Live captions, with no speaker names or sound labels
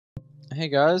Hey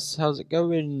guys, how's it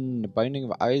going? Binding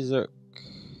of Isaac.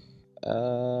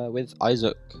 With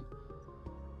Isaac.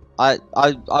 I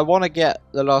want to get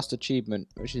the last achievement,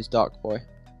 which is Dark Boy,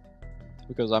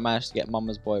 because I managed to get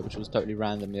Mama's Boy, which was totally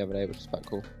random the other day, which is quite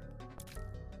cool.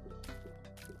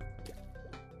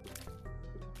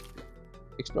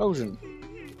 Explosion.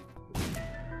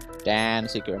 Damn,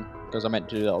 secret room, because I meant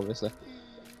to do that obviously.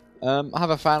 I have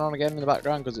a fan on again in the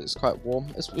background because it's quite warm.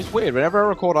 It's weird. Whenever I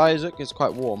record Isaac, it's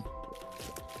quite warm.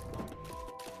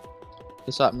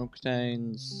 This item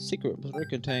contains secret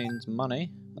contains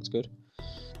money. That's good.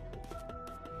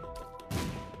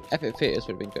 Epic theaters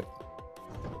would have been good.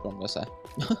 That's what I'm gonna say.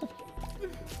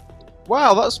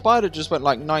 Wow, that spider just went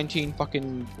like 19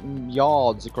 fucking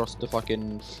yards across the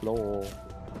fucking floor.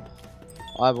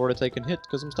 I've already taken hit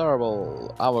because I'm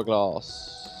terrible.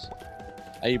 Hourglass.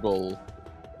 Able.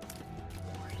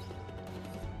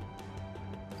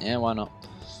 Yeah, why not?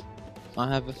 I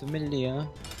have a familiar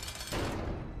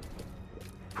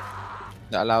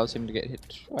that allows him to get hit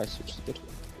twice, which is good.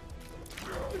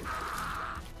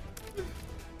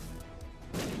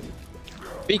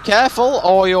 Be careful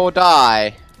or you'll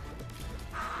die.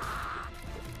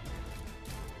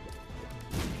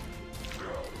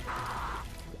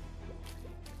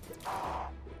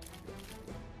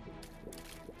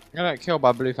 I got killed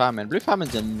by Blue Famine. Blue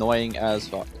Famine's annoying as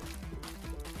fuck.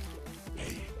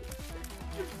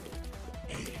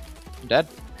 I'm dead.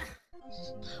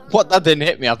 What? That didn't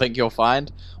hit me, I think you'll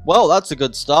find. Well, that's a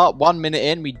good start. 1 minute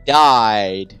in, we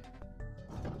died.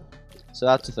 So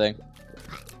that's the thing.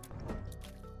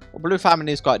 Well, Blue Famine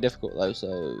is quite difficult though,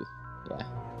 so yeah.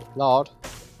 Lord.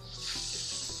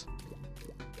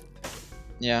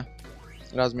 Yeah.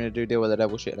 It allows me to deal with the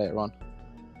devil shit later on.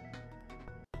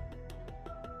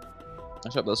 I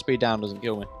hope that speed down doesn't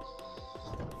kill me.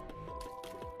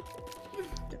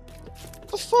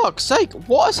 For fuck's sake,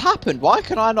 what has happened? Why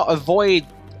can I not avoid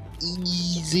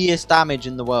easiest damage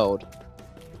in the world?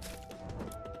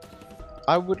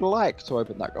 I would like to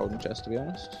open that golden chest, to be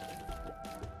honest.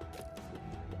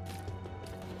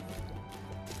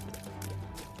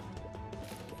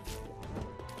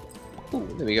 Ooh,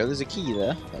 there we go, there's a key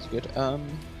there. That's good.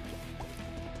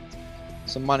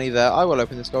 Some money there. I will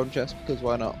open this golden chest because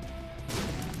why not?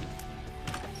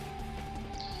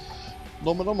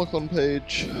 Nomonomicon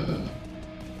page.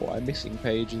 What I'm missing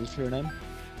page is for an M.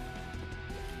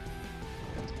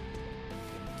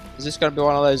 Is this going to be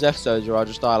one of those episodes where I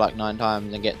just die like 9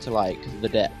 times and get to like the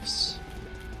depths?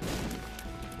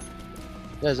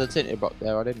 There's a tinted block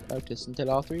there I didn't notice until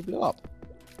R3 blew up.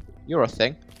 You're a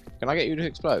thing. Can I get you to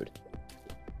explode?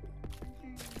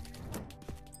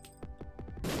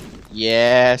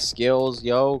 Yeah, skills,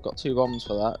 yo. Got 2 bombs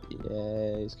for that.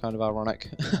 Yeah, it's kind of ironic.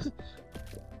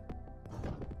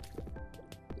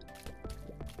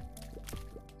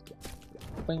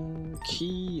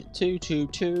 Key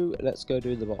 222. Let's go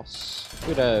do the boss.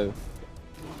 Goodo.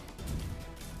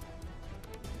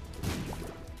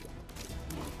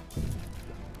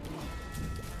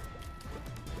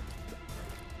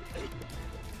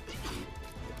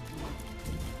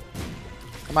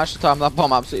 I managed to time that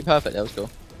bomb absolutely perfect. That was cool.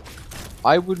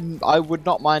 I would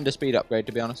not mind a speed upgrade,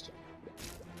 to be honest.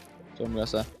 So I'm gonna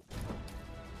say.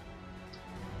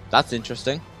 That's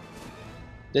interesting.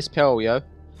 This pill, yo.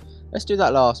 Let's do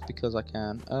that last because I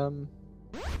can.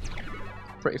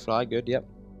 Pretty fly, good, yep.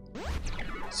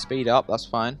 Speed up, that's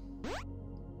fine.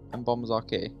 And bombs are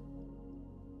key.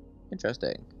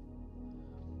 Interesting.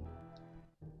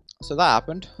 So that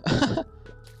happened.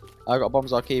 I got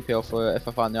bombs are key pill for if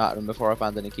I find the item before I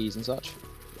find any keys and such.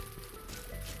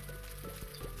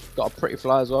 Got a pretty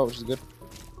fly as well, which is good.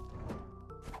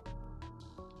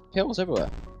 Pills everywhere.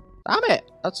 Damn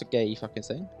it! That's a gay fucking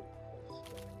thing.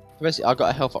 Basically, I got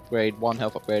a health upgrade, 1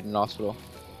 health upgrade in the last floor.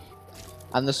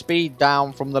 And the speed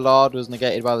down from the lard was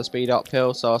negated by the speed up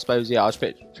pill, so I suppose, yeah, I just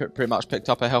pretty much picked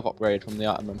up a health upgrade from the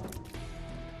item room.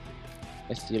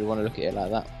 If you want to look at it like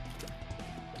that.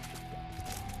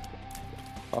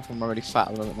 Apart from I'm already fat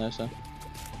at the moment though, so.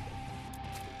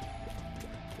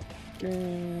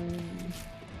 Dun,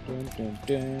 dun, dun,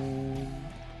 dun.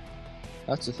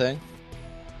 That's the thing.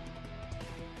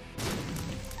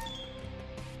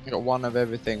 I got 1 of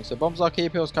everything, so bombs are key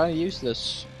pill is kind of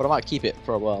useless, but I might keep it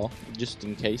for a while, just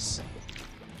in case.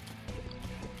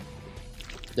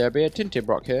 There'll be a tinted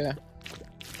block here.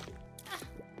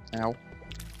 Ow.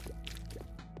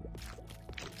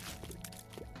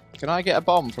 Can I get a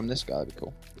bomb from this guy? That'd be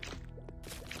cool.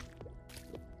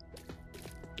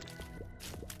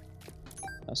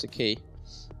 That's a key.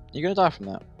 You're gonna die from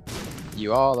that.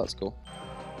 You are, that's cool.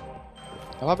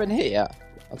 Have I been hit yet?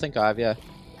 I think I have, yeah.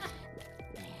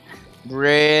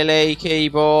 Really,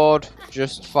 keyboard?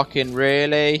 Just fucking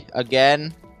really?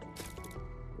 Again?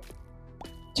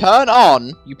 Turn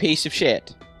on, you piece of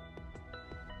shit.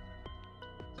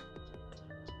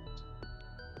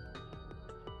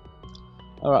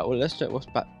 Alright, well, let's check what's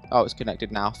back. Oh, it's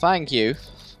connected now. Thank you.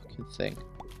 Fucking thing.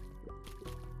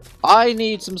 I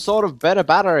need some sort of better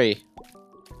battery.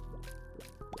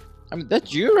 I mean, the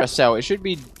Duracell, it should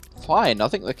be fine. I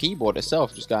think the keyboard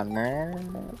itself just going...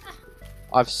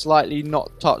 I've slightly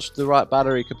not touched the right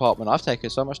battery compartment. I've taken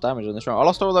so much damage on this run. I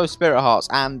lost all those spirit hearts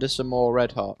and some more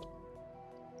red heart.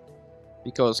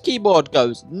 Because keyboard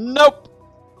goes, nope!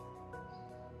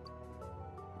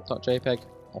 .jpeg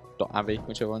or .avi,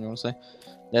 whichever one you want to say.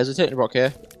 There's a Titan rock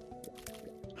here.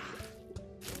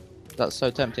 That's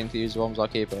so tempting to use the bombs I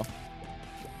keep her.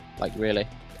 Like, really.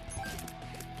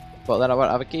 But then I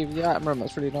won't have a key for the item room,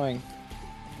 that's really annoying.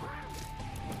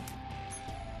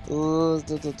 Let's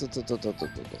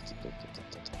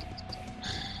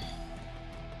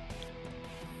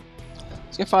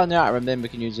go find the item room, then we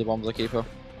can use the bombs I keep her.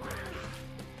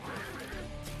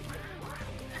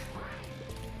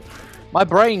 My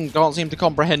brain can't seem to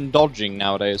comprehend dodging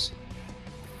nowadays.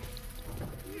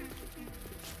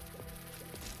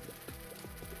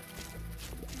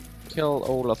 Kill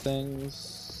all the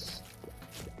things.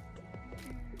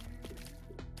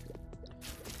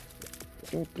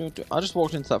 I just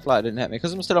walked into that flat, it didn't hit me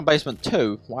because I'm still on basement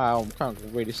 2. Wow, I'm kind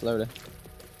of really slowly.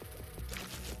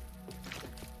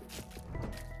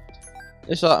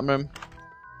 This item room.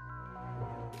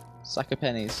 Sack of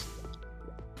pennies.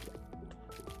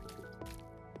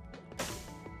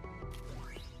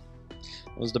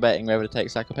 I was debating whether to take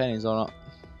sack of pennies or not.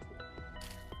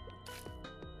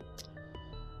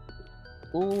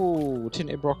 Ooh,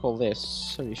 tinted broccoli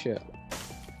this. Holy shit.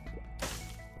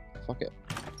 Fuck it.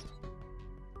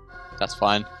 That's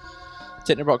fine.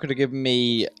 Tinted rock could have given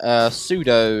me a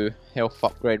pseudo health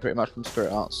upgrade pretty much from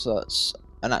Spirit Arts, so that's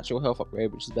an actual health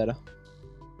upgrade, which is better.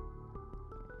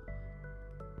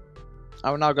 I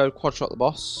will now go quad shot the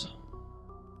boss.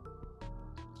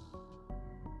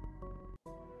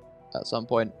 At some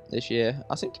point this year.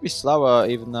 I seem to be slower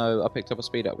even though I picked up a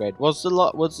speed upgrade. Was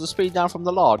the speed down from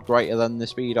the lard greater than the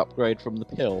speed upgrade from the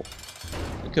pill?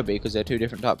 It could be because they're two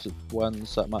different types of ones,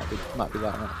 so it might be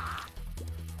that one.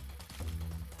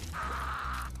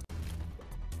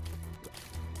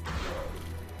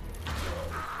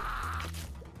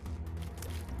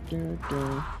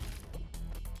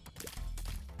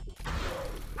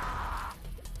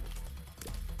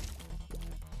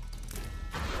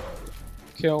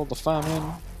 Kill the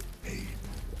famine.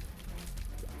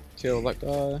 Kill that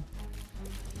guy.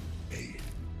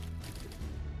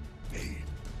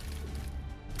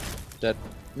 Dead.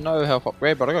 No health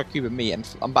upgrade, but I got a cube of meat and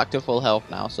I'm back to full health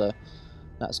now, so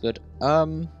that's good.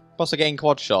 Plus again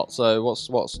quad shot, so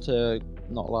what's to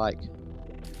not like?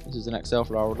 This is the next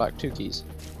self I would like 2 keys.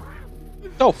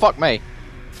 Oh fuck me!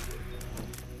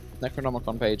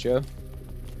 Necronomicon page, yo.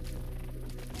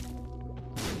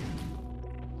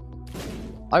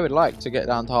 I would like to get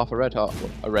down to half a red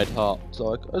heart.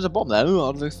 So there's a bomb there. Ooh,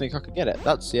 I don't think I could get it.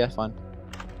 That's, yeah, fine.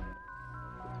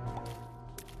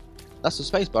 That's the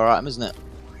spacebar item, isn't it?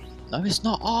 No, it's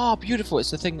not. Ah, oh, beautiful.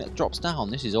 It's the thing that drops down.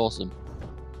 This is awesome.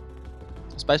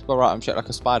 Spacebar item shaped like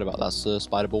a spider, but that's a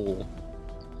spider ball.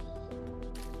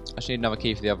 I should need another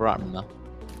key for the other item though.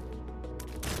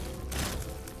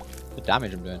 The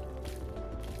damage I'm doing.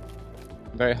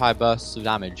 Very high bursts of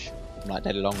damage from like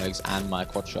deadly long legs and my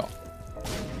quad shot.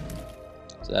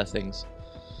 So there are things.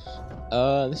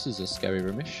 This is a scary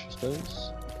roomish, I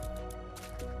suppose.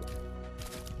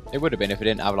 It would have been if it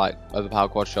didn't have like overpowered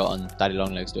quad shot and daddy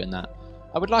long legs doing that.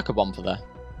 I would like a bomb for there.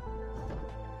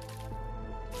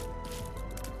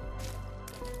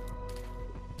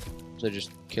 So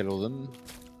just kill all them.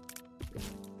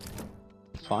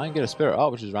 Fine, get a spirit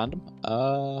art, which is random.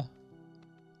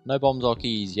 No bombs or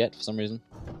keys yet for some reason.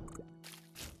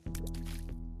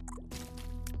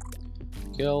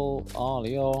 Kill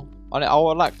Alio. I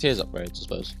would like tears upgrades, I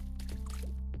suppose.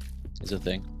 Is a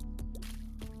thing.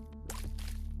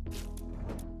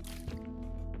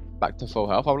 Back to full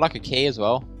health. I would like a key as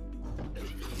well.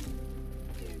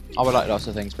 I would like lots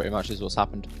of things pretty much is what's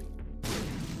happened.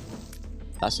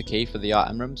 That's the key for the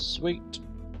item room. Sweet.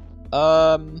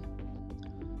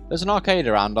 There's an arcade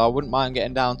around. I wouldn't mind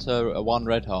getting down to a 1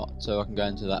 red heart so I can go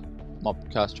into that mob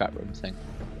curse trap room thing.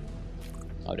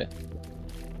 Oh dear.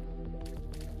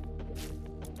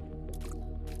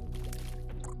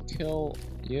 Kill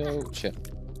you. Shit.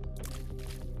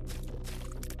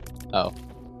 Oh.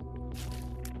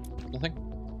 Nothing.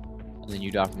 And then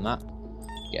you die from that.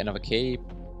 Get another key.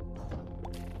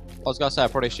 I was gonna say I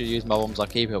probably should use my bombs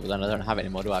like keyboard, but then I don't have it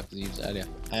anymore, do I? Because I used it earlier.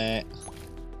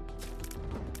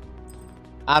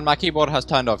 And my keyboard has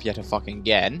turned off yet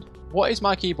again. What is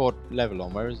my keyboard level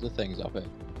on? Where is the things up here?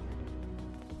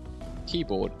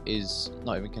 Keyboard is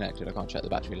not even connected. I can't check the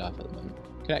battery life at the moment.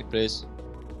 Connect, please.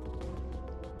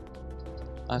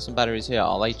 I have some batteries here.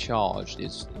 Are they charged?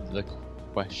 Is the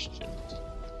question.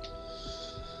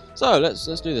 So let's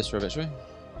do this for a bit, shall we?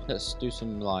 Let's do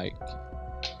some like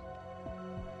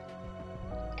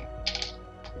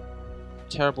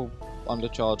terrible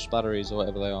undercharged batteries or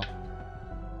whatever they are.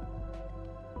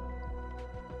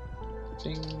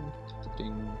 Ding,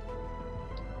 ding.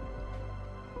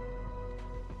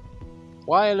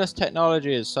 Wireless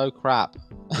technology is so crap.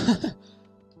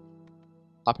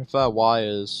 I prefer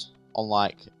wires on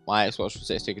like my Xbox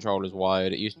 360 controller is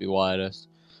wired. It used to be wireless.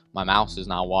 My mouse is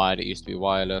now wired. It used to be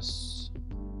wireless.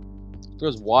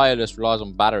 Because wireless relies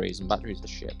on batteries, and batteries are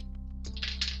shit.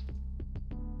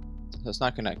 So it's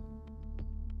not connected.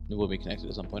 It will be connected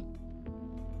at some point.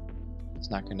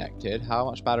 It's not connected. How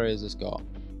much battery has this got?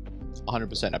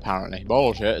 100% apparently.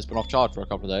 Bullshit. It's been off charge for a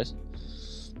couple of days.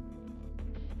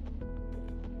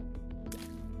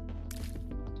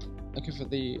 Looking for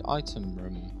the item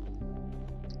room.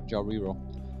 Jar reroll.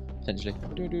 Potentially.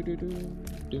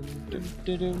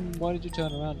 Why did you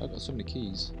turn around? I've got so many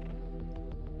keys.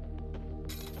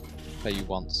 Play you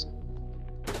once.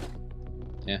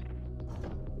 Yeah.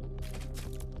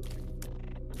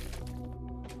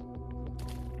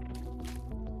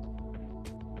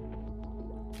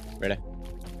 Really?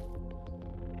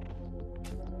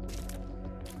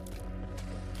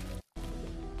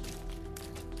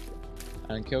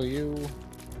 And kill you.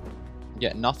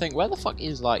 Get nothing. Where the fuck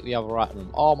is like the other item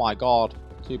room? Oh my god.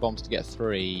 2 bombs to get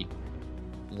 3.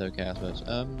 It's okay, I suppose.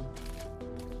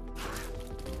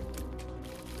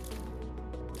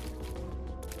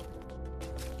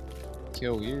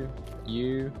 Kill you.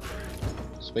 You.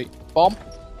 Sweet. Bomb!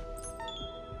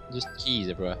 Just keys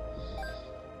everywhere.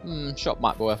 Shop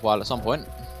might be worthwhile at some point.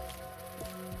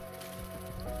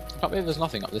 I can't believe there's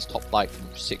nothing up this top, like,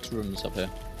 6 rooms up here.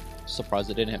 Surprised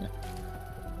it didn't hit me.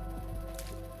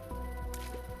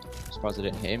 Surprised I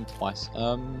didn't hit him twice.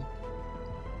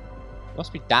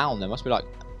 Must be down there. Must be, like,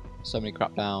 so many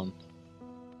crap down.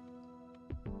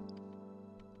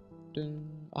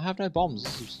 I have no bombs.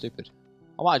 This is stupid.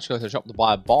 I might just go to the shop to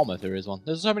buy a bomb if there is one.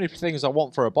 There's so many things I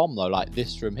want for a bomb, though, like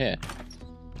this room here.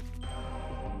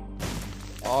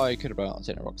 Oh, you could have brought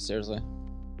taken a rock, seriously.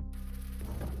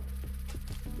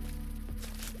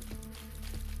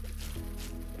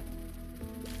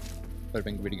 Would have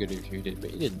been really good if you did,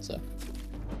 but you didn't, so.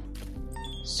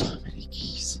 So many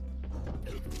keys.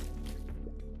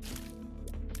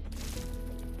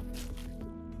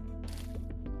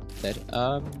 Dead.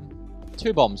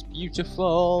 2 bombs.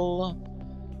 Beautiful.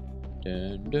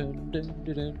 Dun, dun, dun,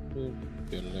 dun, dun,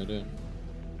 dun, dun,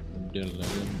 dun,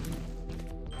 dun.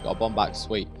 Got a bomb back,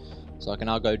 sweet. So I can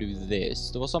now go do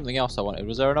this. There was something else I wanted.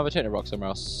 Was there another tinted rock somewhere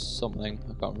else? Something.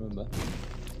 I can't remember.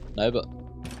 No, but...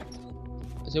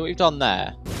 See what you've done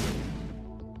there?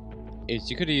 Is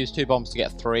you could have used 2 bombs to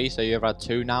get 3, so you have had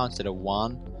 2 now instead of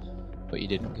 1. But you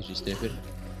didn't because you're stupid.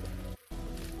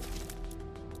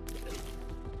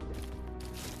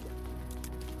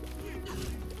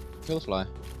 Kill the fly.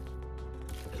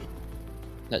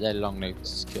 Let their long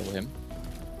legs kill him.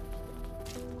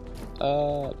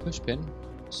 Push pin.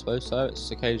 I suppose so.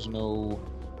 It's occasional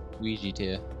Ouija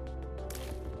tear.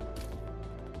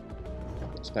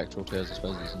 Spectral tears, I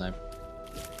suppose is the name.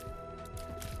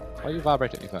 Why are you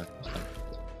vibrating your phone?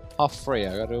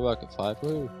 3:30. I gotta work at 5.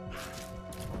 Woo.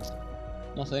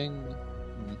 Nothing.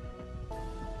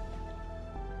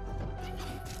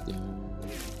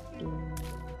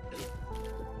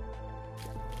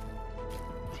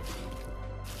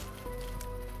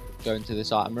 Go into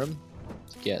this item room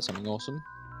to get something awesome.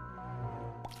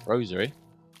 Rosary.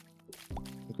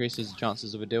 Increases the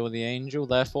chances of a deal with the angel,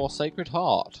 therefore Sacred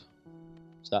Heart.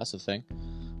 So that's the thing.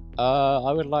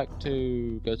 I would like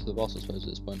to go to the boss, I suppose, at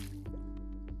this point.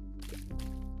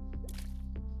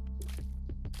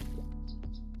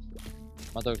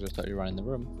 My dog's just totally running the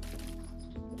room.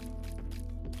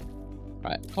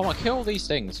 Right, come on, kill these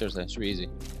things. Seriously, it should be easy.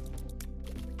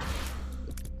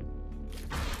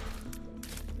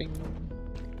 Bing.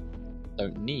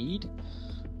 Don't need.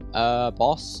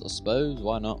 Boss, I suppose.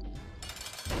 Why not?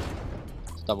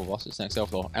 It's double boss. It's next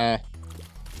floor.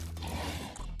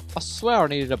 I swear I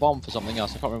needed a bomb for something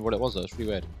else. I can't remember what it was though. It's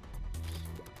really weird.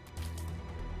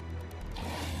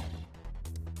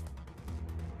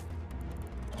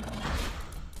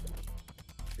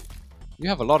 You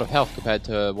have a lot of health compared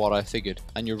to what I figured,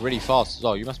 and you're really fast as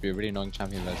well. You must be a really annoying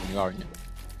champion version. You are, aren't you?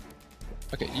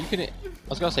 Okay, you can. I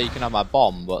was gonna say you can have my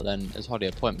bomb, but then it's hardly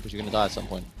a point because you're gonna die at some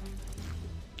point.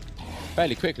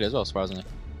 Fairly quickly as well, surprisingly.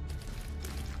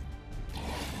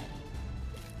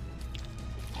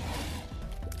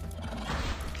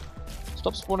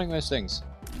 Stop spawning those things.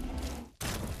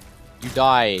 You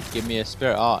died. Give me a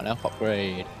spirit art and elf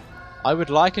upgrade. I would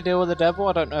like a deal with the devil.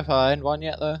 I don't know if I earned one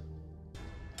yet though.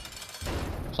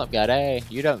 What's up, Gaddy?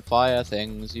 You don't fire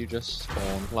things. You just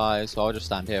spawn flies. So I'll just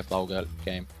stand here for the whole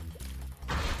game.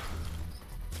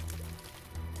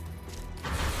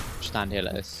 Just stand here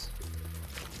like this.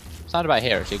 Stand about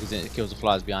here actually, because it kills the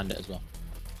flies behind it as well.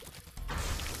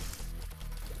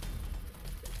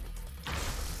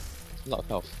 A lot of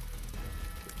health.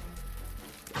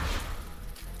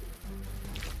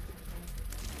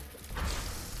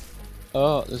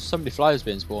 Oh, there's so many flies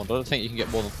being spawned. I don't think you can get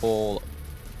more than 4.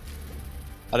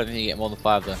 I don't think you can get more than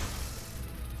 5 though.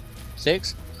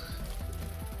 6?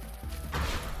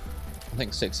 I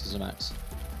think 6 is the max.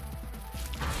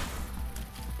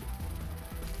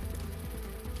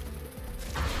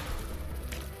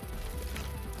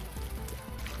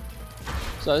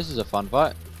 So this is a fun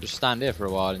fight. Just stand here for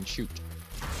a while and shoot.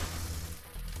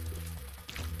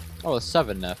 Oh, there's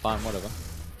 7 there. Fine, whatever.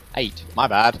 8. My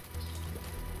bad.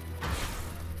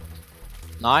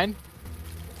 9?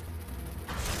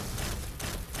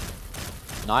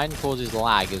 9 causes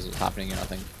lag is what's happening here, I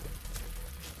think.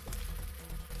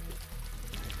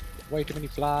 Way too many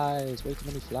flies, way too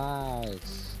many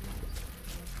flies.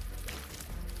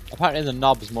 Apparently the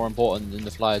knob's more important than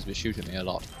the flies, but shoot at me a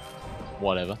lot.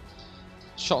 Whatever.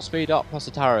 Shot speed up plus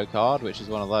a tarot card, which is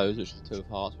one of those, which is 2 of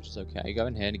hearts, which is okay. Go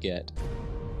in here and get.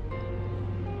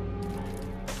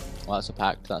 Well, that's a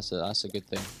pact. That's a good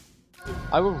thing.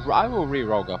 I will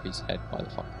re-roll Guppy's head. Why the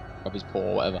fuck? Guppy's paw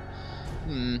or whatever.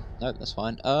 No, that's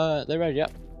fine. They're red.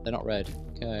 Yep, they're not red.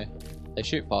 Okay. They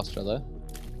shoot faster though.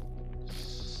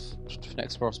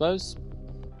 Next for I suppose.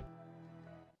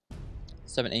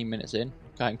 17 minutes in.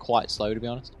 Going quite slow to be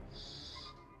honest.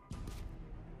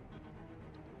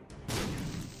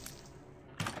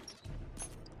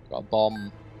 Got a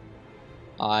bomb.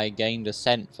 I gained a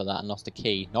cent for that and lost a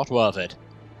key. Not worth it.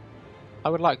 I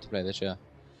would like to play this year.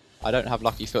 I don't have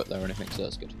lucky foot though or anything, so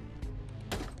that's good.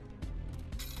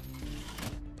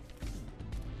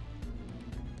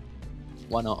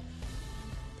 Why not?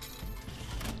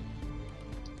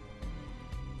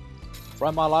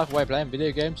 Throw my life away playing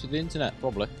video games with the internet,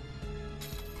 probably.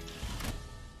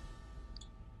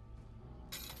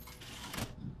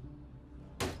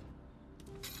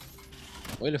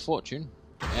 Wheel of Fortune.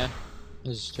 Yeah.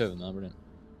 There's 2 of them now, brilliant.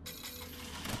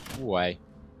 Way.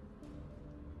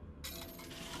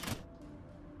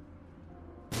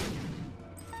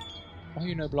 Why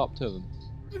you no blow up 2 of them?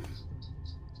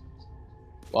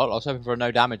 Well, I was hoping for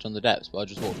no damage on the depths, but I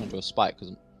just walked onto a spike because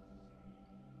I'm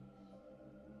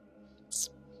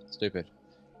stupid.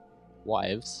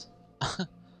 Wives.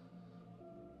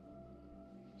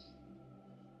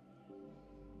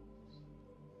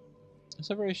 It's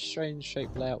a very strange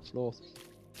shaped layout floor.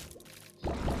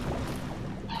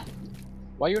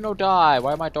 Why you no die?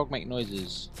 Why my dog make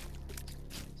noises?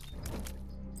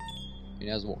 He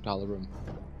has walked out of the room.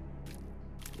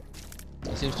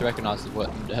 It seems to recognise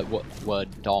the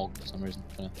word dog for some reason.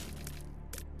 I'm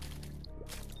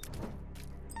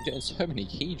getting so many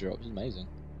key drops, it's amazing.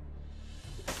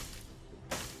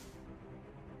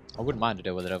 I wouldn't mind to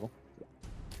deal with the devil.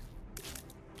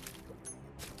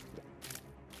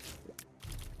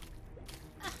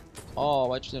 Oh,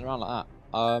 why'd you sit around like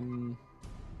that?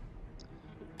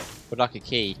 Would like a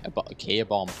key. A bomb.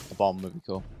 A bomb would be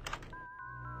cool.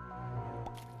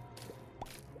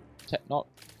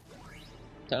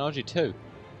 Technology 2.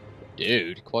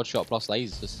 Dude, quad shot plus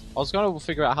lasers. I was going to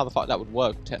figure out how the fuck that would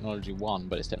work with technology 1,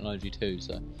 but it's technology 2,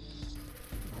 so.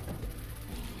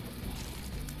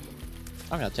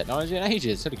 I haven't had technology in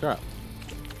ages, holy crap.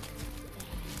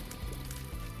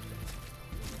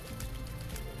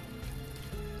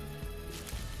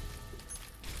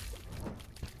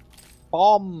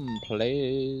 Bomb,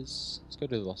 please. Let's go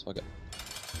do the boss, fuck it.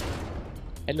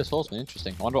 Headless Horseman,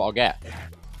 interesting. I wonder what I'll get.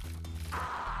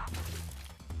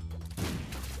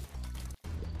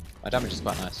 My damage is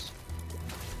quite nice.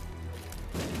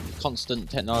 Constant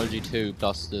technology 2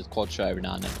 plus the quad shot every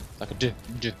now and then. Like a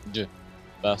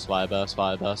burst fire, burst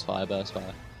fire, burst fire, burst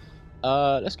fire.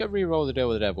 Let's go re-roll the deal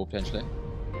with the devil potentially.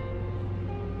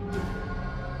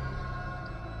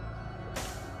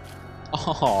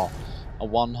 Oh, a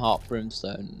 1 heart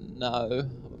brimstone. No,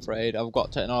 I'm afraid I've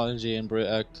got technology and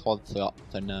quad shot,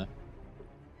 so no.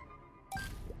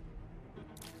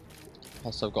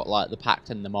 Plus I've got like the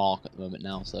pact and the mark at the moment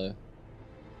now, so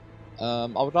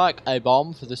I would like a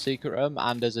bomb for the secret room,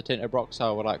 and there's a tinted rock, so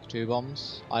I would like 2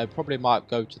 bombs. I probably might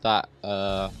go to that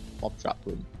mob trap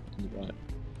room on the right.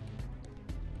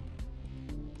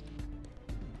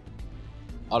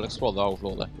 I'll explore the whole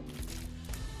floor though.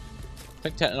 I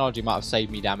think technology might have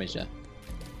saved me damage there.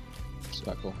 It's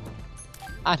quite cool.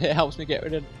 And it helps me get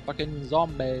rid of fucking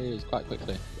zombies quite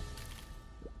quickly.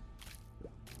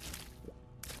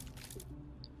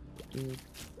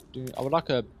 I would like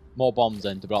more bombs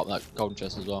then to blow up that golden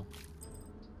chest as well.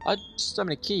 So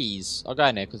many keys. I'll go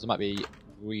in here because there might be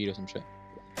weed or some shit.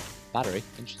 Battery,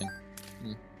 interesting.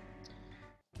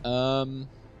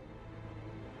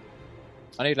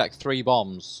 I need like 3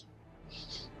 bombs.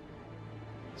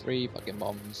 3 fucking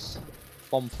bombs.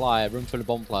 Bomb flyer, room full of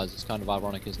bomb flyers. It's kind of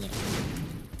ironic, isn't it?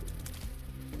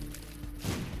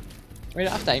 I mean, you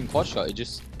don't have to aim quad shot. You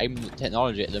just aim the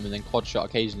technology at them, and then quad shot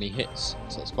occasionally hits.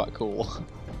 So that's quite cool.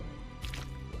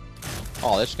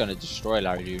 Oh, they're just going to destroy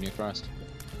Larry Jr. Christ.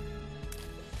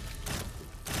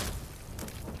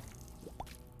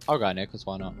 I'll go in here, because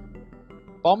why not?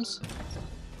 Bombs?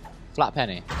 Flat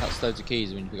penny. That's loads of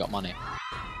keys when you've got money.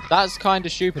 That's kind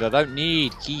of stupid. I don't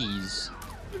need keys.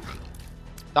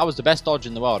 That was the best dodge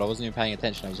in the world. I wasn't even paying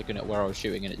attention. I was looking at where I was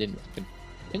shooting and it didn't.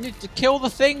 Can you kill the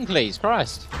thing, please?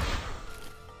 Christ.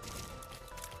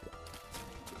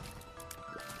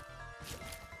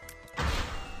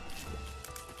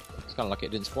 It's kind of like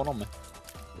it didn't spawn on me.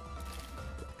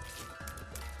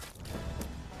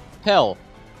 Pill.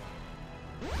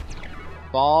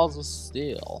 Bars of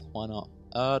steel. Why not?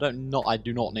 I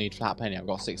do not need flat penny. I've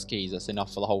got 6 keys. That's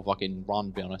enough for the whole fucking run,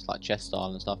 to be honest. Like chest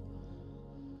style and stuff.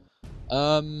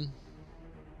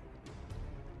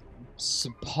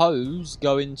 Suppose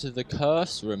go into the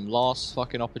curse room. Last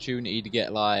fucking opportunity to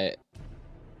get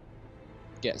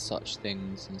such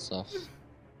things and stuff.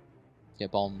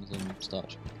 Get bombs and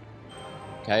such.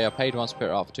 Okay, I paid 1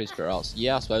 spirit art for 2 spirit arts.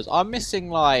 Yeah, I suppose. I'm missing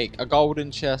like a golden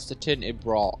chest, a tinted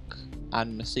rock,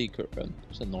 and a secret room.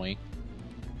 It's annoying.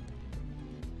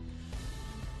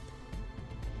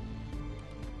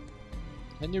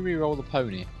 Can you re-roll the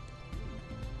pony?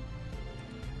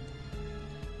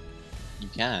 You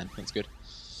can. That's good.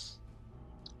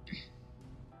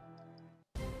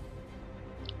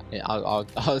 Yeah, I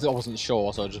wasn't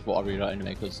sure, so I just thought I'd reroll it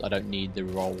anyway because I don't need the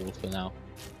roll for now.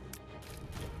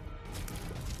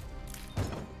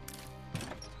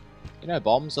 You know,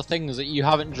 bombs are things that you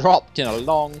haven't dropped in a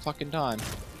long fucking time.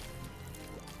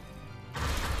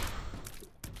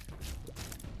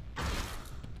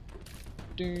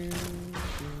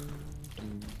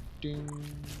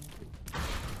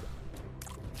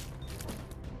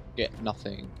 Get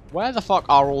nothing. Where the fuck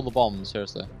are all the bombs?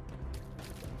 Seriously.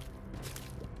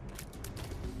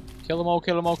 Kill them all,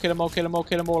 kill them all, kill them all, kill them all,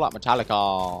 kill them all like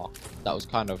Metallica. That was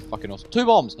kind of fucking awesome. 2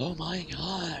 bombs! Oh my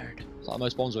god! It's like the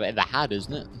most bombs we've ever had,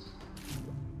 isn't it?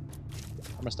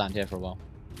 I'm gonna stand here for a while.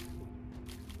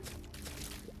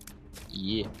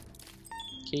 Yeah.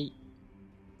 Key.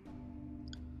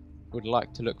 Would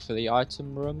like to look for the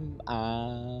item room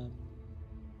and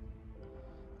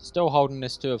still holding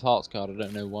this 2 of Hearts card. I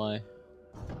don't know why.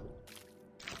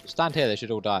 Stand here, they should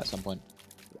all die at some point.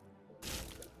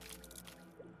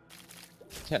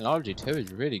 Technology 2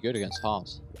 is really good against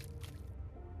Hearts.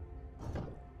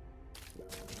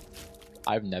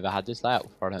 I've never had this layout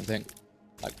before, I don't think.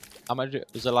 Like, how much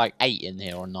is there, like 8 in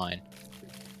here or 9?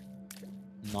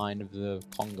 9 of the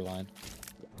conga line.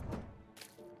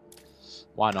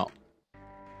 Why not?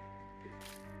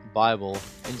 Bible.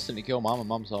 Instantly kill mum and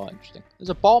mum's heart. Interesting. There's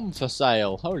a bomb for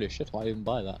sale. Holy shit, why even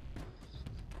buy that?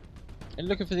 And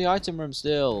looking for the item room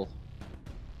still.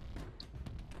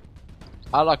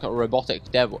 I like a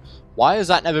robotic devil. Why has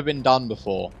that never been done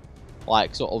before?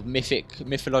 Like sort of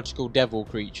mythological devil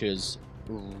creatures.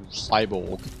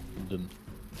 Cyborg. Them.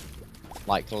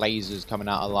 Like lasers coming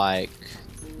out of like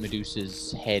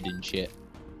Medusa's head and shit.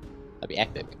 That'd be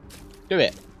epic. Do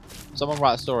it. Someone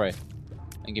write a story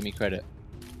and give me credit.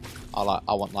 I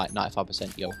want like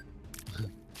 95% yo.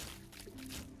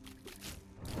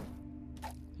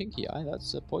 Pinky eye,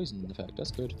 that's a poison effect,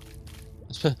 that's good.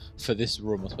 That's for this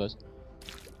room, I suppose.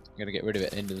 I'm gonna get rid of it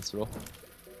at the end of this floor.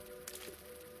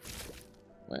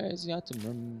 Where is the item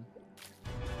room?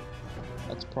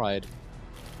 That's pride.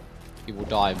 He will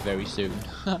die very soon.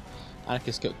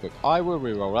 Anarchist cookbook. I will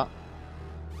reroll that.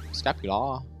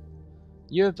 Scapular.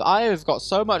 I have got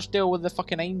so much deal with the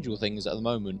fucking angel things at the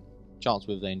moment. Chance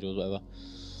with angels, whatever.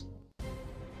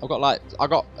 I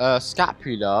got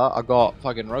scapula. I got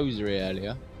fucking rosary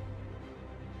earlier.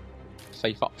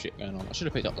 Faith up shit going on. I should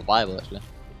have picked up the Bible actually.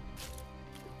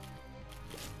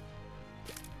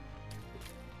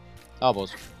 Oh,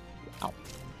 boys. Ow.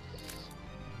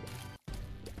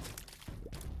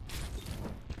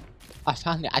 I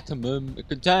found the atom. It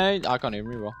contains. I can't even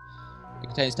reroll. It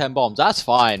contains 10 bombs. That's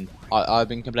fine. I've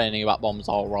been complaining about bombs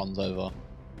the whole run's over.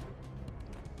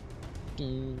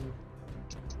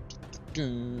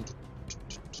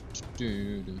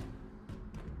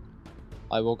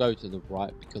 I will go to the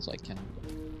right because I can.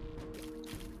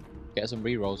 Get some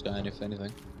rerolls going, if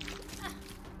anything.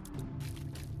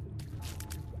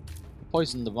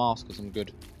 Poison the mask because I'm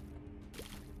good.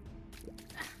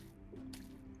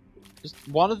 Just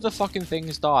one of the fucking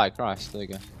things die. Christ, there you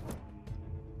go.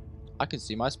 I can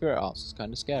see my spirit arts. It's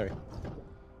kind of scary.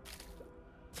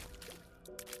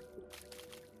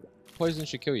 Poison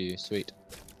should kill you. Sweet.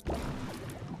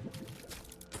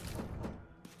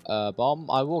 Bomb.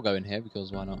 I will go in here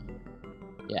because why not?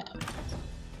 Yeah.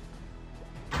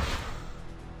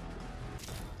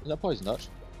 Is that poison touch?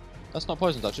 That's not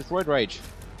poison touch. It's roid rage.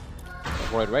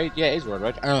 Roid rage? Yeah, it is roid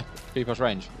rage. 3 plus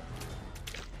range.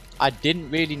 I didn't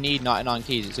really need 99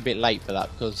 keys. It's a bit late for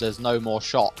that because there's no more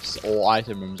shops or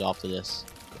item rooms after this.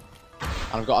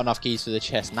 And I've got enough keys for the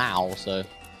chest now, so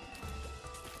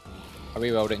I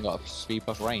rerolled it and got a speed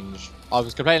plus range. I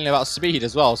was complaining about speed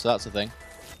as well, so that's the thing.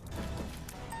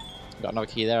 Got another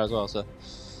key there as well, so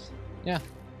yeah.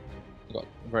 I've got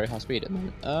very high speed at the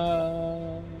moment.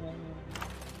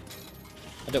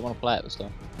 I don't want to play it with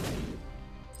stuff.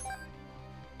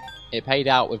 It paid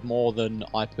out with more than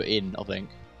I put in, I think.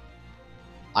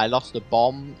 I lost a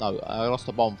bomb. No, I lost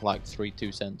a bomb for like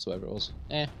 2 cents, whatever it was.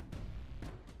 Eh.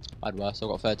 I'd worse. I've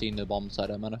got 13 of the bombs, so it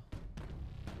don't matter.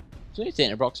 Was there anything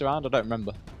in a box around? I don't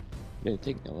remember. I didn't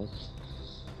think there was.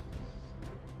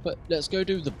 But let's go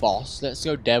do the boss. Let's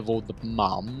go devil the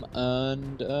mum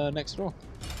and next door.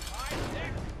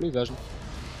 Blue version.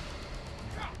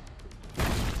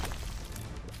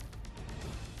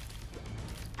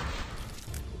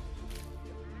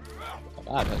 Not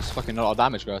bad, but it's fucking a lot of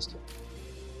damage, Ghost.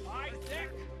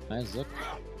 Nice look.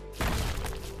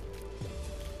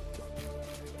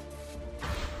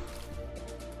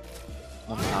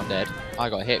 I'm now dead. I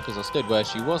got hit because I stood where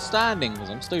she was standing because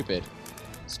I'm stupid.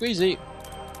 Squeezy.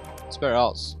 Spirit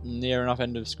Arts, near enough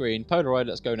end of screen. Polaroid,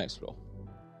 let's go next floor.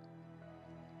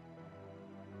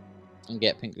 And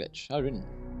get Pink Glitch. Oh, didn't.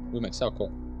 We'll make sell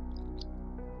cool.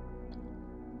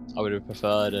 I would have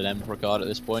preferred an Emperor card at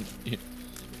this point.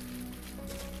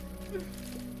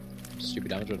 Stupid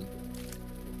damage, wouldn't it?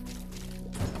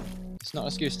 It's not an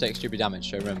excuse to take stupid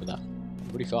damage, so remember that.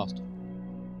 Pretty fast.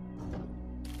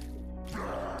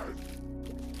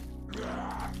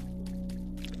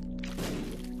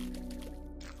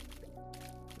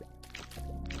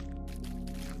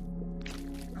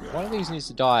 One of these needs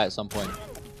to die at some point.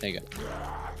 There you go.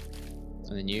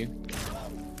 And then you.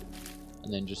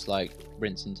 And then just like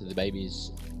rinse into the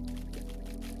babies.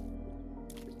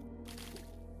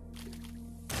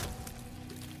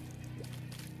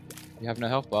 You have no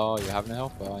health bar, you have no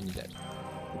health bar, and you're dead.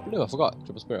 Blue, I forgot.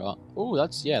 Triple spirit art. Oh,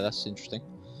 that's interesting.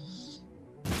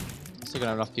 Still gonna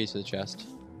have enough keys for the chest.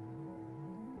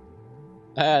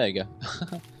 Ah, there you go.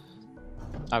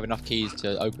 I have enough keys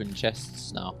to open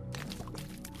chests now.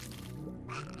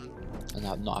 And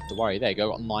I not have to worry. There you go,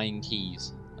 I got 9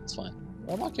 keys. That's fine.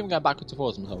 Why am I keep going backwards and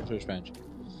forwards myself? It's really strange.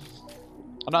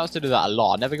 I know I used to do that a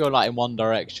lot. I never go like in one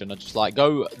direction. I just like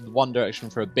go one direction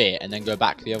for a bit and then go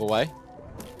back the other way.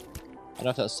 I don't know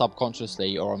if that's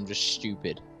subconsciously or I'm just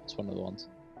stupid. It's one of the ones.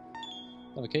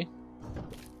 Another key.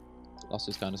 Lost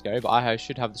is kind of scary, but I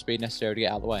should have the speed necessary to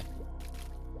get out of the way.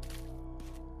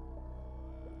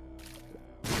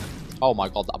 Oh my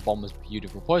god, that bomb was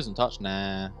beautiful. Poison touch?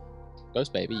 Nah.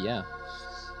 Ghost baby, yeah.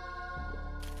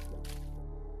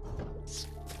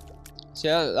 So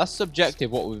yeah, that's subjective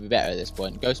what would be better at this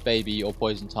point. Ghost baby or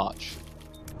poison touch.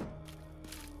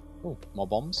 Oh, more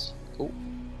bombs. Cool.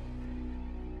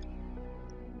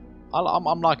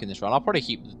 I'm liking this run. I'll probably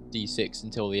keep the D6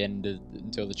 until the end of,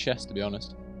 until the chest, to be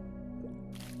honest.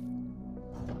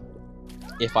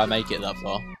 If I make it that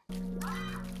far.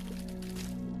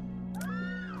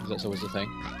 Because that's always the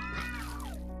thing.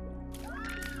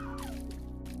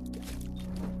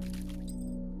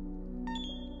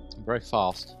 I'm very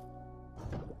fast.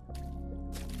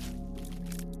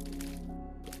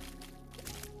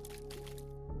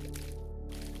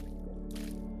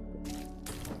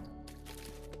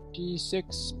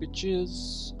 D6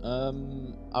 bitches.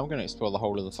 I'm gonna explore the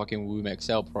whole of the fucking Womb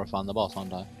XL before I find the boss,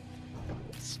 aren't I?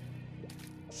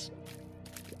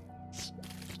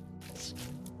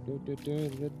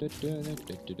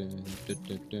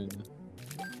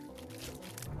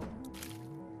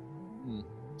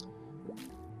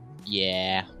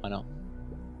 Yeah, why not?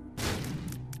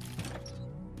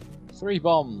 3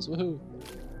 bombs, woohoo!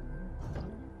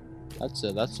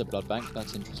 That's a blood bank.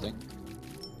 That's interesting.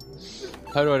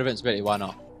 Polaroid invincibility, why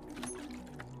not?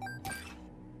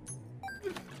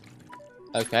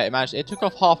 Okay, it took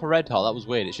off half a red heart. That was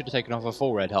weird. It should have taken off a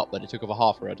full red heart, but it took off a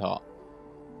half a red heart.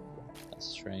 That's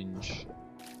strange.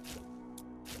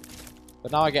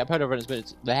 But now I get Polaroid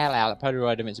invincibility. The hell out of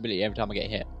Polaroid invincibility every time I get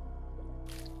hit.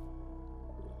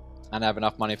 And I have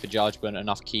enough money for judgment,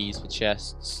 enough keys for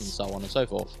chests, and so on and so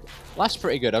forth. Well, that's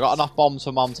pretty good. I got enough bombs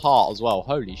for Mum's heart as well.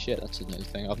 Holy shit, that's a new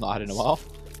thing I've not had in a while.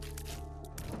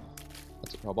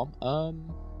 That's a problem.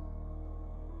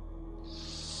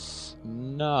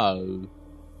 No.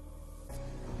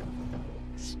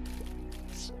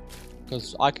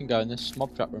 Because I can go in this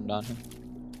mob trap room down here.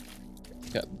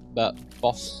 Get that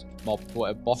boss room,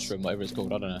 whatever it's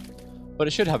called, I don't know. But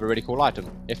it should have a really cool item.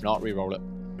 If not, re-roll it.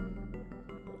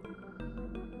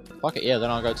 Fuck it, yeah, then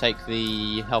I'll go take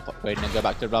the health upgrade and then go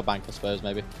back to the blood bank, I suppose,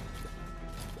 maybe.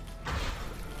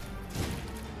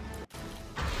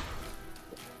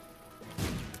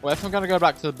 Well, if I'm going to go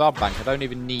back to the blood bank, I don't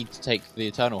even need to take the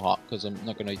Eternal Heart, because I'm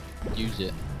not going to use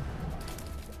it.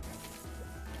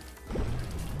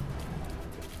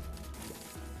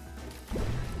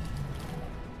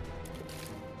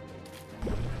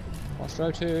 Astro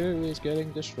 2 is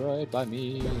getting destroyed by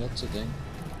me, that's the thing.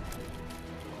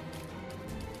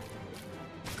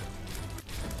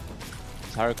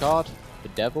 Tarot card, the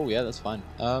devil, yeah, that's fine.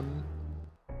 So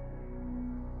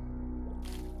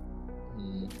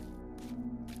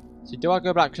do I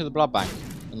go back to the blood bank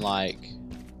and like,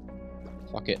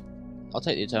 fuck it, I'll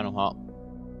take the Eternal Heart.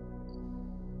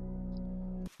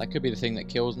 That could be the thing that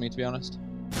kills me, to be honest.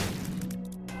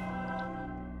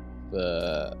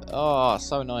 But oh,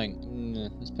 so annoying.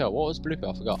 This pill. What was blue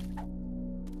pill? I forgot.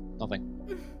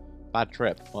 Nothing. Bad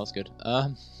trip. Well, that's good.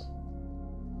 I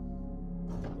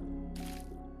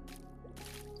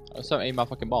don't aim my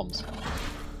fucking bombs.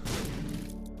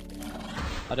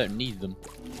 I don't need them.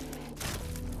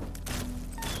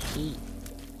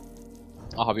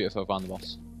 Oh, how beautiful! I found the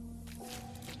boss.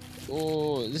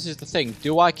 Oh, this is the thing.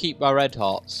 Do I keep my red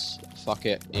hearts? Fuck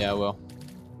it. Yeah, I will.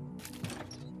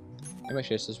 Let me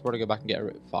just probably go back and get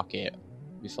rid. Fuck it.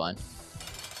 Be fine.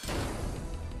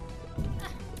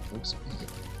 Oops.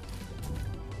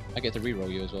 I get to reroll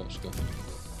you as well. Just go.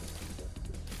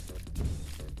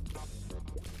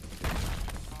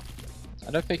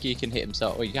 I don't think he can hit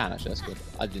himself. Oh, you can actually. That's good.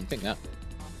 I didn't think that.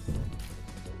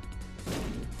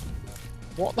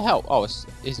 What the hell? Oh, it's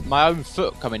my own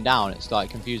foot coming down. It's like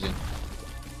confusing.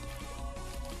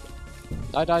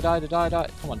 Die, die, die, die, die.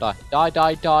 Come on, die. Die,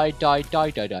 die, die, die,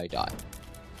 die, die, die, die.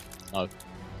 No.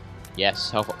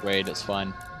 Yes, health upgrade. That's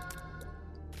fine.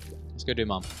 Let's go do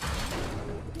Mum.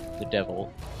 The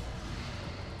devil.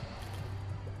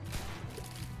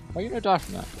 Why are you gonna die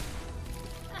from that?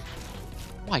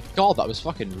 My god, that was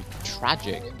fucking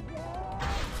tragic.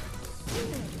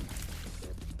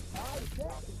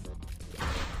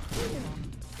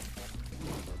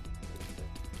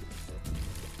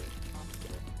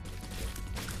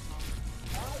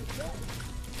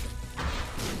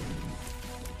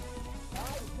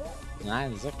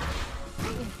 Isaac.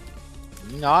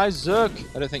 Isaac!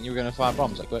 I don't think you were going to fire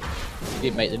bombs that quick. You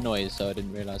didn't make the noise, so I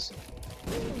didn't realise.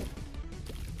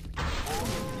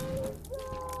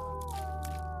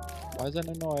 Why is there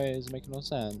no noise? Making no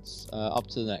sense. Up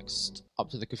to the next. Up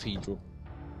to the cathedral.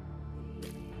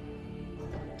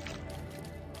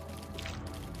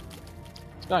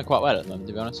 It's going quite well at the moment,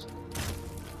 to be honest.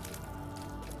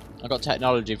 I got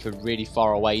technology for really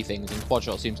far away things, and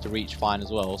Quadshot seems to reach fine as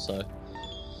well, so...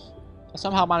 I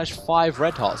somehow managed 5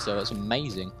 red hearts though, it's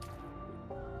amazing.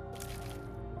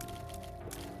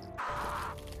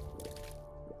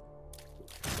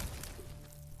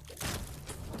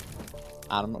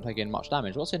 And I'm not taking much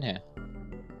damage. What's in here?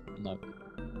 No.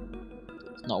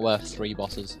 It's not worth 3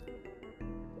 bosses.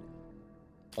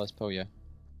 Oh, it's Polio.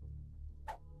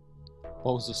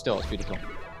 Balls of Steel, it's beautiful.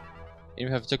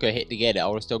 Even if I took a hit to get it, I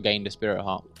would have still gained a Spirit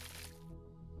Heart.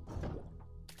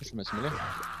 Just remember familiar.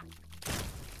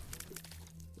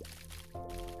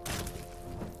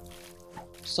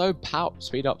 So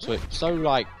speed up switch, so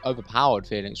like overpowered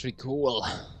feeling. It's really cool.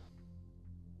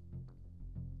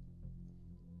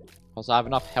 Also, I have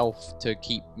enough health to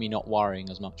keep me not worrying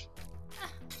as much.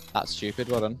 That's stupid.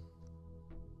 Well done.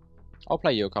 I'll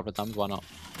play you a couple of times. Why not?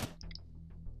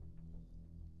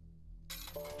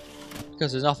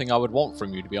 Because there's nothing I would want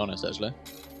from you, to be honest. Actually, I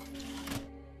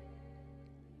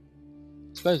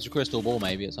suppose the crystal ball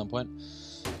maybe at some point.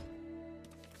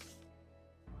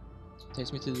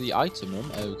 Takes me to the item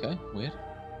room. Okay, weird.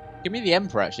 Give me the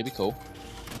Emperor, actually, be cool.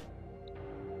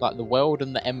 Like the world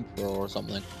and the Emperor or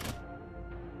something.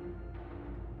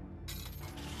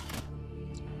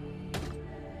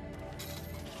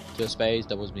 2 spades,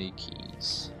 doubles me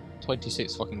keys.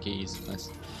 26 fucking keys. Nice.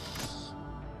 Is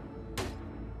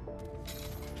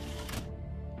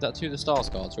that 2 of the stars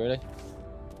cards, really?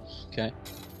 Okay.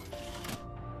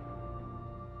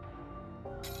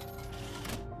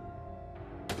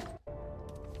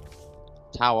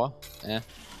 Tower, yeah.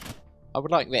 I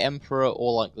would like the Emperor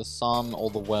or like the Sun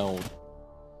or the World.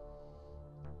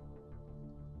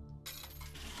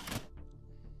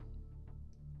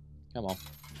 Come on.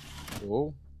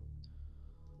 Whoa.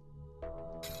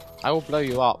 I will blow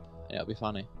you up. It'll be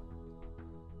funny.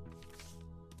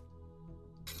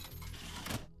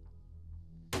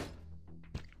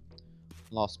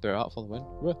 Last spirit out for the win.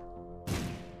 Whoa.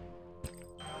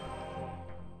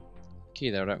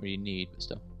 Key there I don't really need, but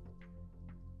still.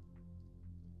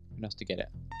 Enough to get it.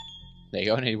 There you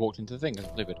go, and he walked into the thing, that's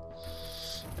stupid.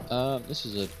 This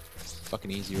is a fucking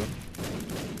easy one.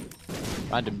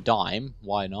 Random dime,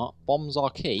 why not? Bombs are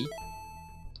key.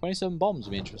 27 bombs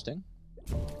would be interesting.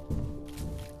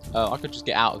 Oh, I could just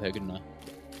get out of here, couldn't I?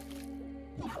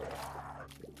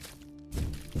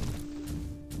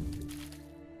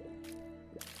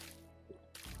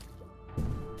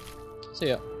 See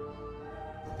ya.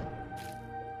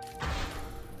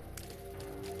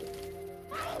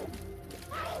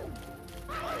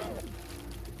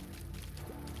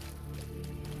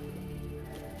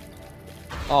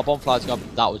 Oh, bomb flies up.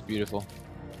 That was beautiful.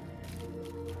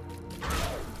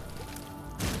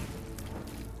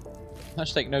 I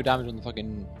should take no damage on the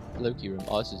fucking Loki room.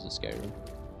 Oh, this is a scary room.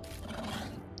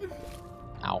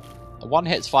 Ow. A 1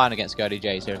 hit's fine against Gertie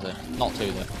J, seriously. Not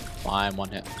 2 though. Fine, 1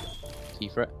 hit. Key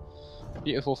for it.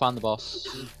 Beautiful, found the boss.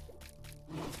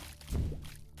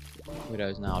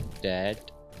 Widow's now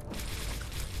dead.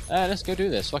 Let's go do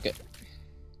this, fuck it.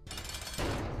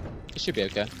 It should be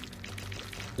okay.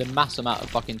 The mass amount of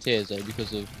fucking tears though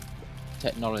because of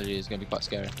technology is going to be quite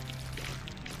scary.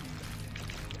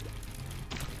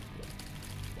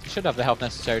 You should have the health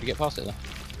necessary to get past it though.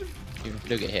 Even if you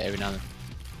do get hit every now and then.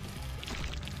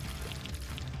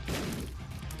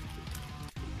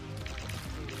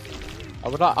 I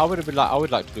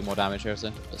would like to do more damage here,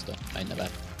 so but still, ain't that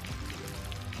bad.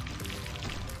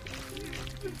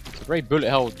 It's a very bullet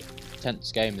hell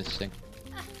tense game, this thing.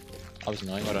 I was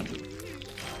annoying, well done.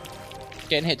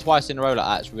 Getting hit twice in a row like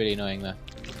that's really annoying though.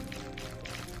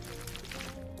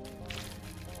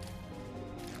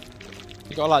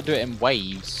 You gotta like do it in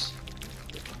waves.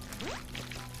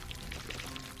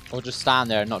 Or just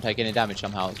stand there and not take any damage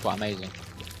somehow, it's quite amazing.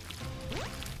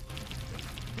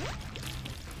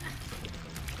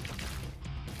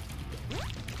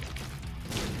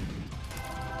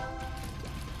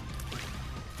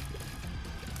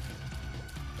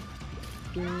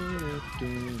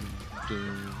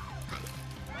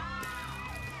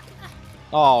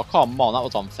 Oh, come on, that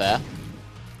was unfair.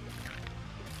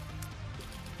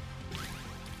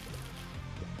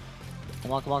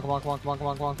 Come on, come on, come on, come on, come on, come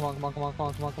on, come on, come on, come on, come on, come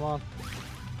on, come on, come on.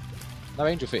 No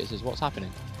angel fetuses, what's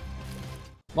happening?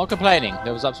 I'm not complaining,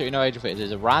 there was absolutely no angel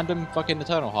fetuses. A random fucking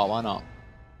eternal heart, why not?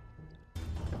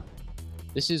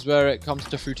 This is where it comes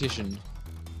to fruition.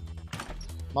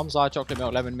 Mum's eye, chocolate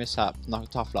milk, lemon mishap, no,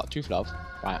 tough love, tooth love.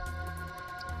 Right.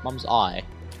 Mum's eye.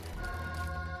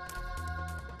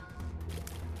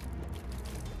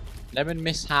 Lemon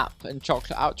mishap and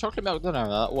chocolate out. Chocolate milk, don't know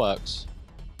how that works.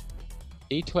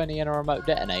 D20 and a remote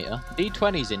detonator.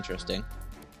 D20 is interesting.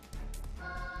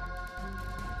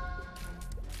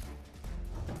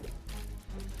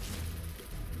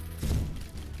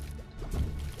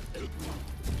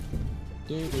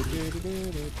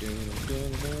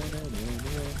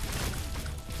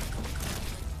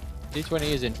 D20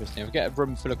 is interesting. If we get a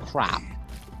room full of crap.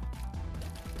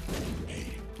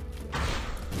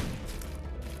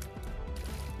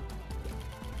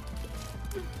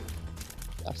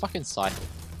 That fucking cycle.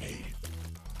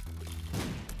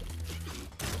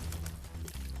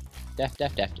 Death,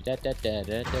 death, death, death, death, death,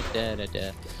 death, death, death,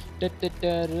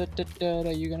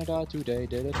 death. You're gonna die today.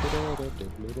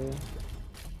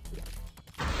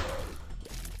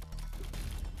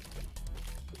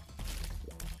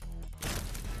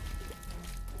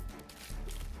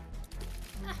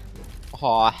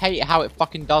 Oh, I hate how it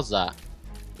fucking does that.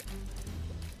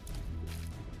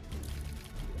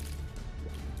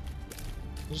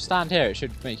 Just stand here, it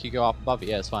should make you go up above it.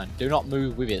 Yeah, it's fine. Do not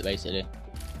move with it, basically.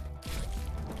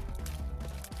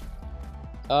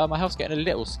 My health's getting a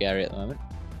little scary at the moment.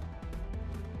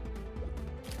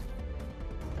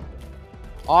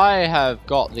 I have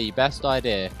got the best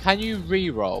idea. Can you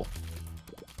re-roll?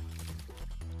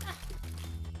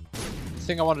 The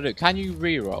thing I want to do. Can you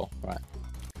re-roll? Right.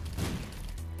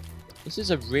 This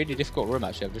is a really difficult room,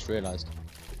 actually. I've just realised.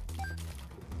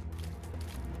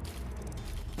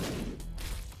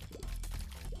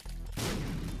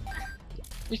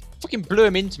 He fucking blew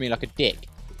him into me like a dick.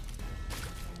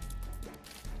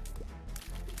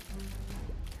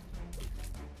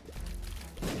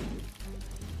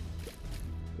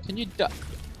 Can you die?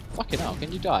 Fucking hell,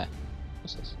 can you die?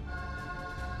 What's this?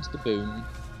 What's the boom?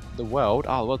 The world?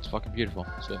 Oh, the world's fucking beautiful.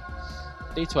 So,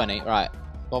 D20, right.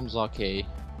 Bombs are key.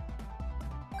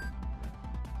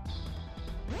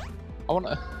 I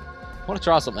wanna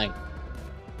try something.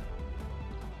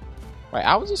 Wait,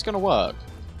 how is this gonna work?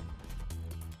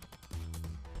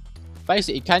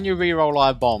 Basically, can you re-roll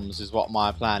live bombs is what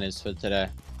my plan is for today.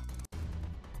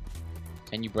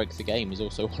 Can you break the game is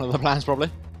also one of the plans, probably.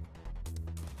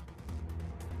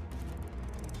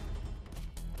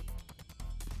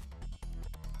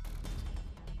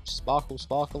 Sparkle,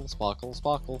 sparkle, sparkle,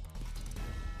 sparkle.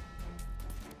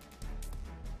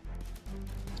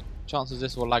 Chances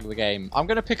this will lag the game. I'm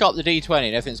going to pick up the D20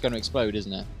 and everything's going to explode,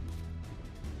 isn't it?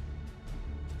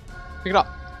 Pick it up.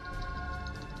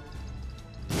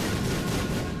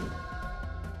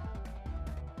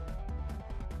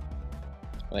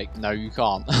 Like, no, you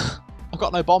can't. I've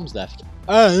got no bombs left.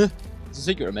 There's a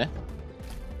secret room here.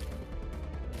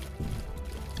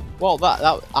 Well,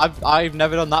 I've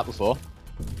never done that before.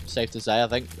 Safe to say, I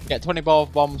think. Get 20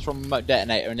 bombs from a remote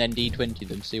detonator and then D20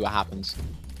 them, see what happens.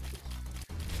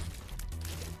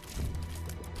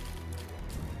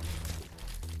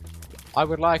 I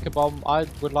would like a bomb. I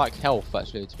would like health,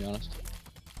 actually, to be honest.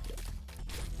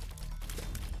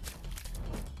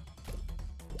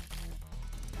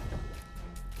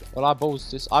 Well, I balls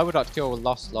this. I would like to kill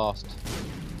last.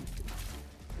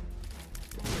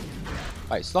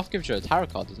 Wait, Sloth gives you a tarot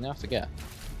card, doesn't he? I forget.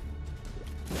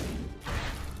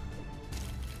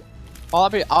 Oh,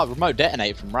 that'd be remote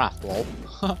detonate from Wrath, lol.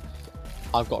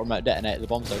 I've got remote detonate. The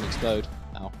bombs don't explode.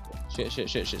 Ow. Shit, shit,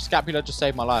 shit, shit. Scapula just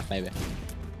saved my life, maybe.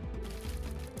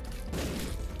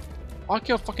 I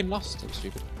killed fucking Lust. That was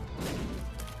stupid.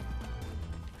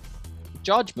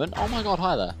 Judgment? Oh my god,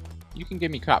 hi there. You can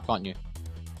give me crap, can't you?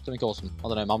 Something awesome. I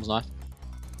don't know, Mum's knife.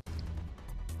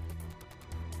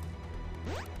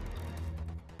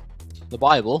 The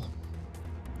Bible.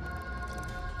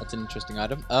 That's an interesting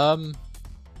item.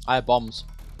 I have bombs.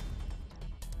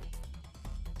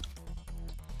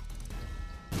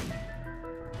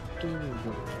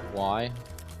 Why?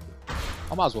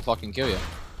 I might as well fucking kill you.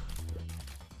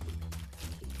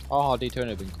 Oh, D2 would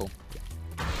have been cool.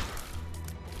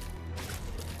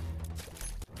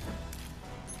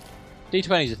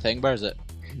 D20 is a thing. Where is it?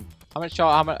 How much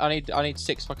charge? I need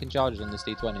 6 fucking charges on this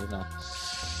D20 now.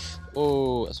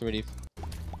 Oh, that's a really.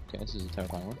 Okay, this is a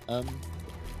terrifying one.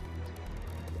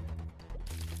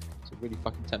 It's a really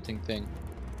fucking tempting thing.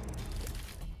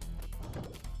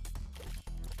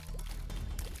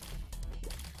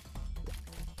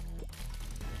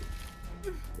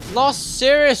 Lost,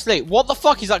 seriously? What the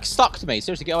fuck? He's like stuck to me.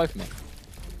 Seriously, get away from me.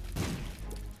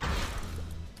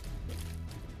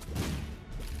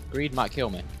 Greed might kill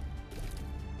me.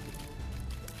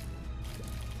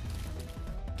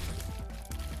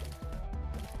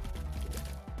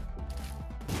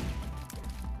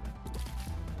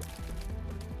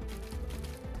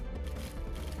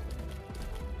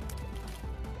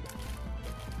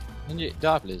 Can you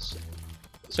die, please?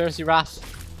 Seriously, Wrath?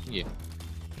 You.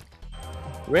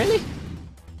 Really?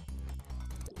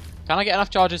 Can I get enough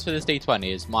charges for this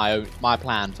D20 is my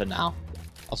plan for now.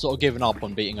 I've sort of given up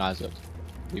on beating Isaac.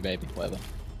 Wee baby, whatever.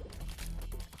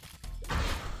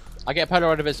 I get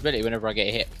Polaroid invisibility whenever I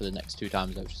get hit for the next 2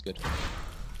 times, which is good.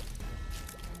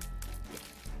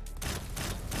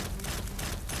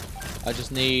 I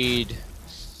just need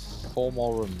 4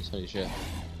 more rooms, holy shit.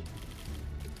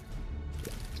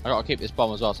 I gotta keep this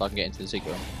bomb as well so I can get into the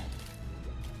secret room.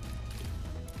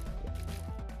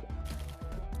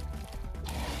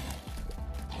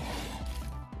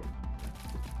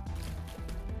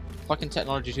 Fucking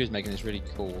technology 2 is making this really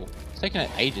cool. It's taking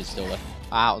ages still though.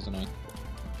 Ah, that was annoying.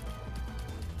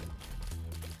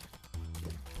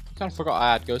 I kind of forgot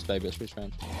I had Ghost Baby, it's pretty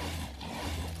strange.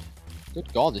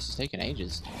 Good god, this is taking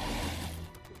ages.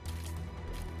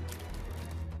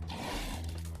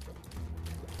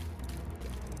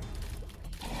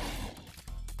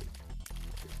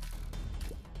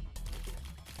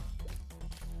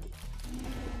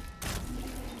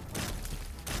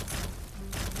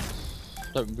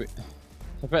 I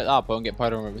picked that up and get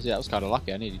Polar Rivers. Yeah, that was kind of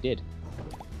lucky. I nearly did.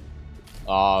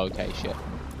 Oh, okay, shit.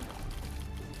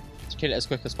 Just kill it as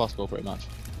quick as possible, pretty much.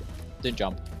 Didn't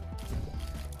jump.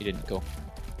 He didn't. Cool.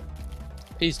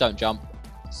 Please don't jump.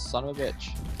 Son of a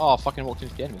bitch. Oh, I fucking walked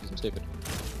into the enemy because I'm stupid.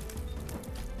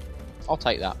 I'll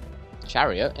take that.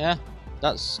 Chariot, yeah.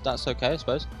 That's okay, I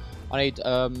suppose. I need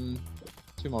 2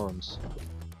 more rooms.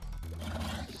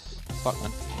 Fuck,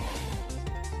 man.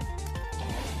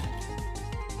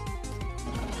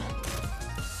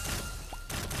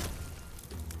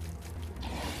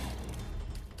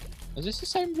 Is this the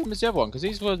same room as the other one? Because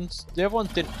these ones, the other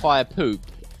ones didn't fire poop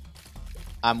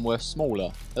and were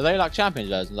smaller. Are they like champion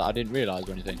versions that I didn't realise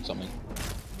or anything? Something.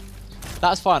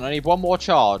 That's fine. I need one more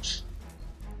charge,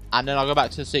 and then I'll go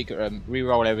back to the secret room,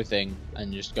 re-roll everything,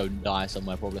 and just go and die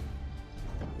somewhere probably.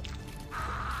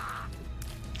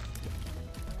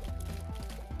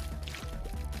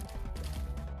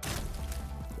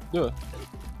 Yeah.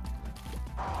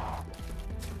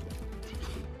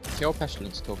 Kill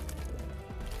pestilence, cool.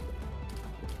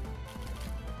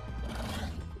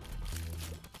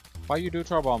 Why you do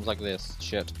troll bombs like this?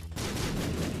 Shit.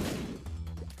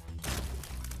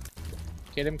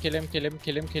 Kill him, kill him, kill him,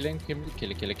 kill him, kill him, kill him, kill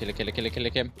him, kill him, kill him, kill him, kill him, kill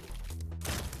him, kill him.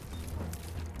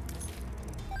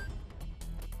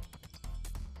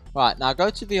 Right, now go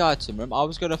to the item room. I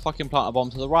was going to fucking plant a bomb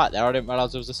to the right there. I didn't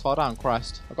realise it was this far down.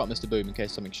 Christ. I got Mr. Boom in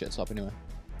case something shits up anyway.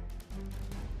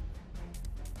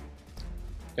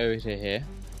 Go to here.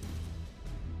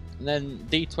 And then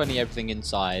D20 everything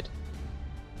inside.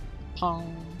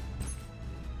 Pong.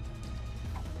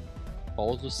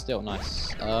 Balls was still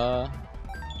nice.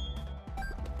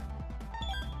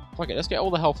 Fuck it, let's get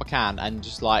all the health I can and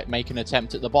just like make an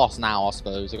attempt at the boss now, I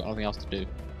suppose. I've got nothing else to do.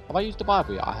 Have I used the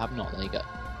Bible yet? I have not. There you go.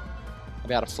 I'll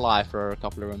be able to fly for a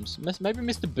couple of rooms. Maybe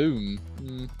Mr. Boom.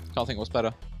 Can't think what's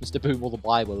better. Mr. Boom or the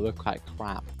Bible. They look quite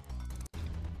crap.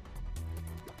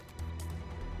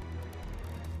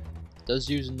 Does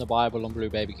using the Bible on Blue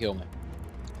Baby kill me?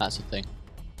 That's the thing.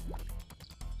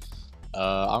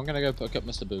 I'm gonna go pick up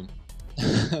Mr. Boom.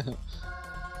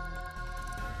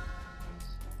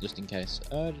 Just in case.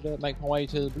 Make my way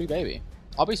to the Blue Baby.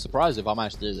 I'll be surprised if I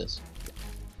manage to do this.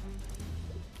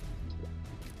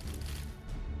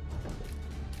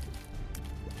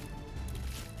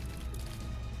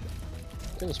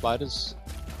 Kill the spiders.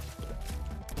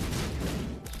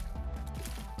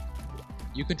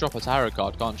 You can drop a tarot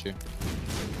card, can't you?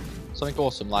 Something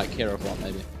awesome like Hero Font,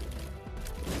 maybe.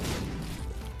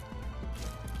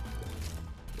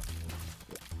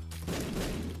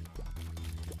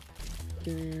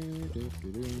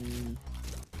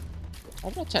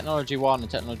 I've got Technology 1 and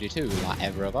Technology 2 like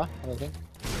ever, have I don't think.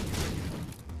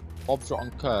 Bob's Rotten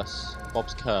Curse.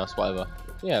 Bob's Curse, whatever.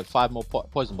 So yeah, 5 more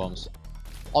poison bombs.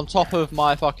 On top of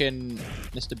my fucking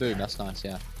Mr. Boom, that's nice,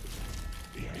 yeah.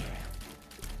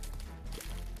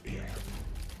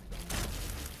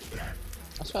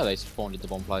 I swear they spawned at the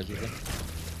bonfires usually.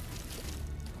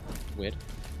 Weird.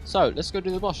 So, let's go do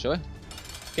the boss, shall we?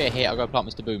 Get here, I'll go plant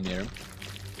Mr. Boom near him.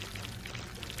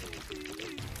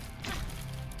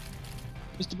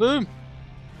 Mr. Boom!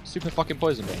 Super fucking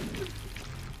poison bomb.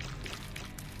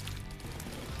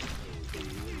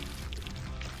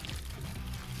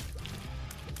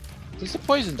 Does the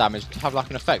poison damage have like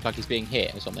an effect like he's being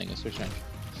hit or something? It's so strange.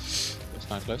 It's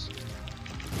kind of close.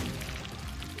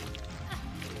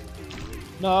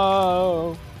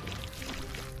 No!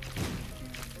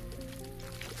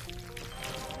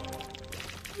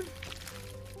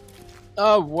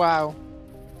 Oh wow!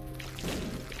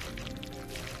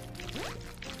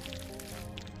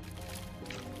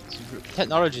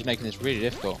 Technology is making this really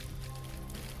difficult.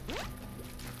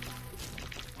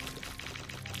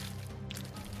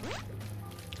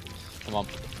 Come on.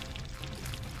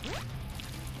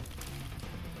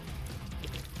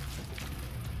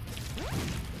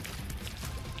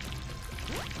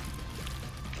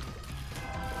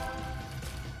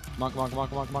 Come on, come on, come on,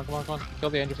 come on, come on, come on, come on. Kill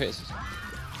the angel faces.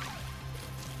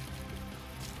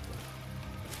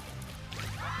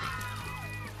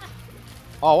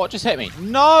 Oh, what just hit me?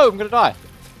 No, I'm gonna die.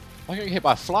 I got hit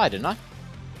by a fly, didn't I?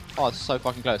 Oh, it's so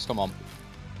fucking close. Come on.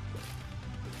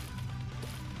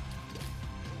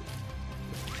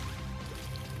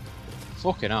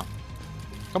 Fucking hell.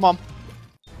 Come on.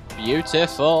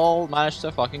 Beautiful. Managed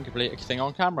to fucking complete a thing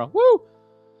on camera. Woo!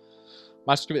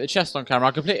 Managed to complete the chest on camera.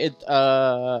 I completed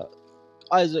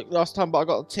Isaac last time, but I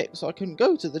got a tip, so I couldn't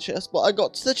go to the chest. But I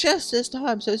got to the chest this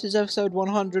time, so this is episode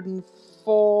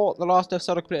 104. The last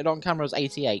episode I completed on camera was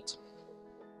 88.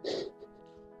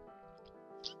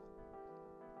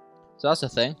 So that's a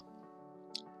thing.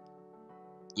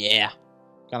 Yeah.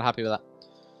 Kind of happy with that.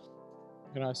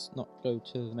 Can I not go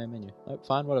to the main menu? Nope,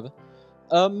 fine, whatever.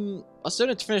 I still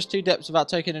need to finish 2 depths without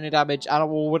taking any damage, and I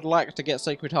would like to get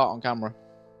Sacred Heart on camera.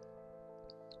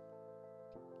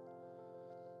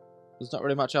 There's not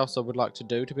really much else I would like to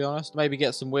do, to be honest. Maybe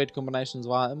get some weird combinations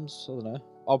of items. I don't know.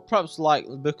 I'll perhaps like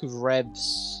the Book of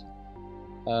Revs,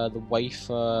 the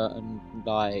Wafer, and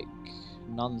like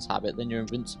Nun's Habit. Then you're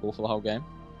invincible for the whole game.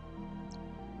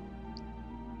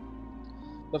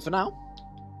 But for now,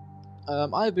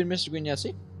 I've been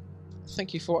MrGreenYeti.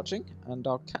 Thank you for watching, and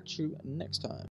I'll catch you next time.